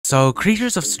So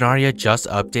Creatures of Sonaria just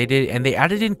updated and they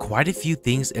added in quite a few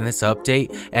things in this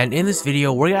update, and in this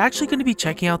video we're actually going to be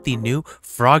checking out the new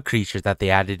frog creature that they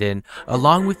added in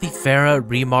along with the FERRAH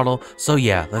remodel. So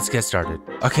yeah, let's get started.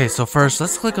 Okay, so first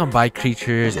let's click on buy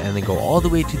creatures and then go all the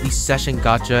way to the session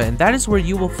gacha, and that is where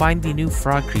you will find the new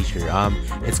frog creature.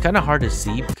 It's kind of hard to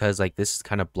see because like this is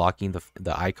kind of blocking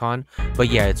the icon, but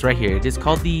yeah, it's right here. It is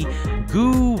called the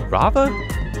Gurava?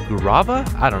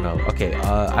 I don't know. Okay,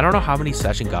 I don't know how many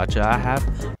session gacha I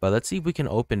have, but let's see if we can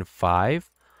open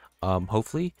 5,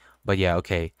 hopefully. But yeah,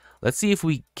 okay, let's see if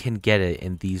we can get it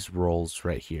in these rolls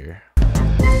right here.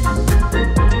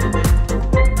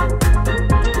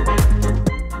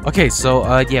 Okay,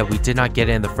 so yeah, we did not get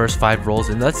it in the first 5 rolls,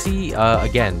 and let's see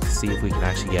again to see if we can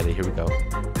actually get it. Here we go.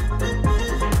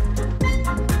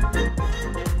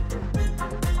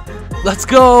 Let's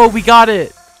go, we got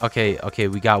it. Okay,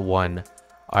 we got 1.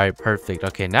 Alright, perfect.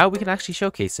 Okay, now we can actually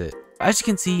showcase it. As you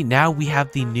can see, now we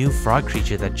have the new frog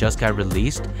creature that just got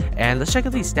released, and let's check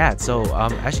out these stats. So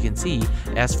as you can see,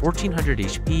 it has 1400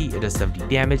 HP, it does 70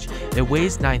 damage, it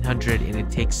weighs 900, and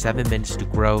it takes 7 minutes to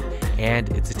grow, and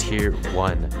it's a tier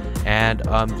 1. And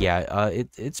yeah,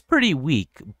 it's pretty weak,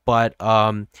 but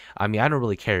I mean, I don't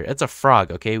really care. It's a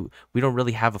frog, okay? We don't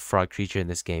really have a frog creature in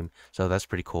this game, so that's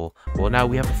pretty cool. Well, now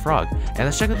we have a frog, and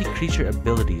let's check out the creature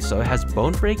abilities. So it has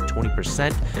bone break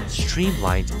 20%,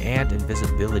 streamlined, and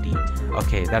invisibility.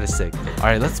 Okay, that is sick.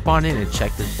 Alright, let's spawn in and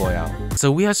check this boy out. So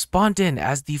we have spawned in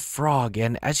as the frog,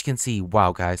 and as you can see,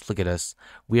 wow guys, look at us.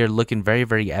 We are looking very,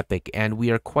 very epic, and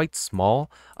we are quite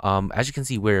small. As you can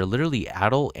see, we're literally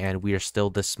adult, and we are still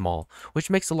this small, which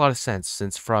makes a lot of sense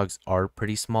since frogs are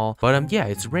pretty small. But yeah,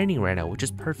 it's raining right now, which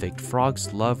is perfect.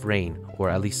 Frogs love rain, or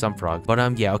at least some frogs.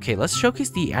 But yeah, okay, let's showcase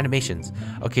the animations.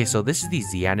 Okay, so this is the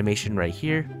Z animation right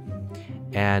here,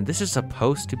 and this is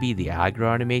supposed to be the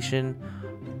aggro animation,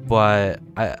 but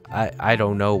I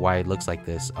don't know why it looks like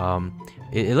this.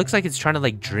 It looks like it's trying to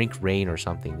like drink rain or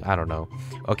something. I don't know.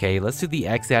 Okay, let's do the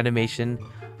X animation.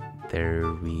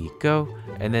 There we go.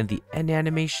 And then the N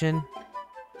animation.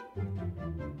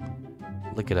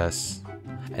 Look at us.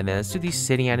 And then let's do the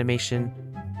sitting animation.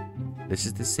 This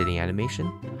is the sitting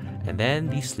animation. And then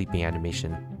the sleeping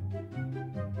animation.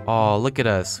 Oh, look at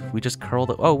us. We just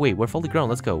curled up. Oh wait, we're fully grown.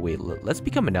 Let's go. Wait, let's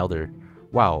become an elder.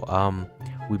 Wow,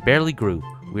 we barely grew.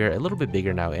 We're a little bit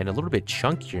bigger now and a little bit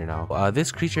chunkier now.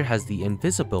 This creature has the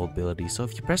invisible ability. So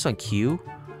if you press on Q,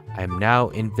 I'm now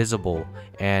invisible,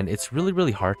 and it's really,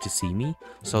 really hard to see me.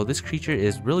 So this creature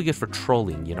is really good for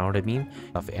trolling, you know what I mean?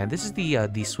 And this is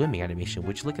the swimming animation,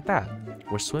 which look at that.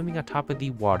 We're swimming on top of the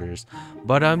waters.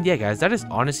 But yeah guys, that is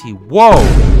honestly, whoa,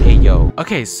 hey yo.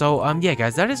 Okay, so yeah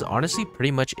guys, that is honestly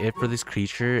pretty much it for this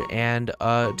creature. And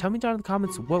tell me down in the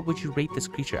comments, what would you rate this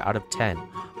creature out of 10?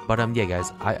 But yeah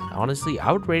guys,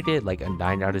 I would rate it like a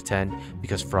 9 out of 10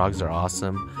 because frogs are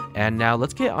awesome. And now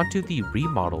let's get onto the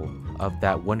remodel of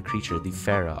that one creature, the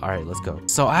FERRAH. Alright, let's go.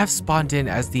 So I have spawned in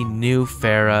as the new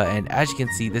FERRAH, and as you can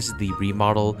see, this is the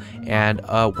remodel. And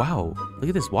wow, look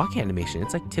at this walk animation.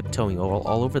 It's like tiptoeing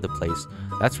all over the place.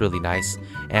 That's really nice.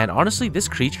 And honestly, this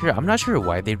creature, I'm not sure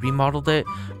why they remodeled it,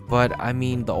 but I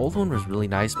mean, the old one was really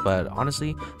nice, but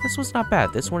honestly, this one's not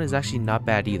bad. This one is actually not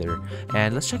bad either.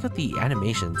 And let's check out the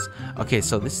animations. Okay,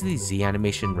 so this is the Z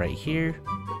animation right here.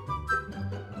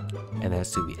 And then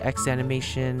let's do the X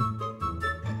animation.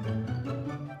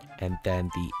 And then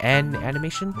the N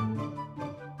animation.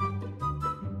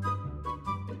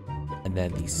 And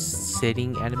then the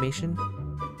sitting animation.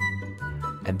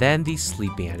 And then the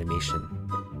sleeping animation.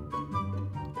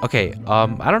 Okay,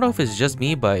 I don't know if it's just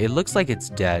me, but it looks like it's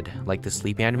dead, like the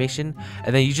sleeping animation.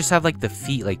 And then you just have like the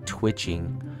feet like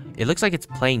twitching. It looks like it's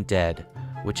playing dead,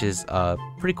 which is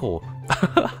pretty cool.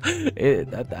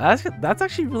 That's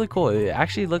actually really cool. It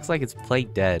actually looks like it's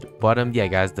playing dead. But yeah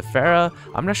guys, the FERRAH,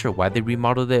 I'm not sure why they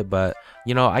remodeled it, but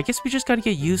you know, I guess we just gotta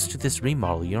get used to this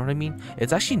remodel, you know what I mean?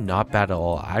 It's actually not bad at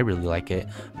all. I really like it.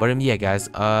 But yeah guys,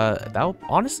 that'll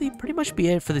honestly pretty much be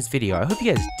it for this video. I hope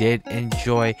you guys did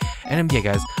enjoy, and yeah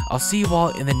guys, I'll see you all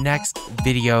in the next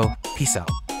video. Peace out.